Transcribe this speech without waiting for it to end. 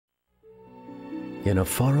In a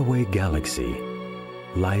faraway galaxy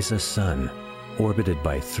lies a sun orbited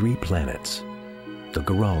by 3 planets, the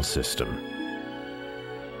Goral system,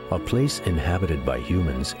 a place inhabited by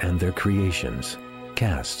humans and their creations,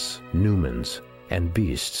 castes, Numens, and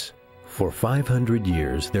beasts. For 500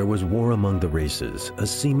 years there was war among the races, a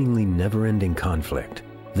seemingly never-ending conflict.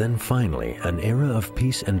 Then finally, an era of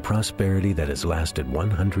peace and prosperity that has lasted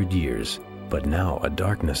 100 years. But now a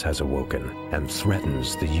darkness has awoken and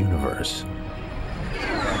threatens the universe.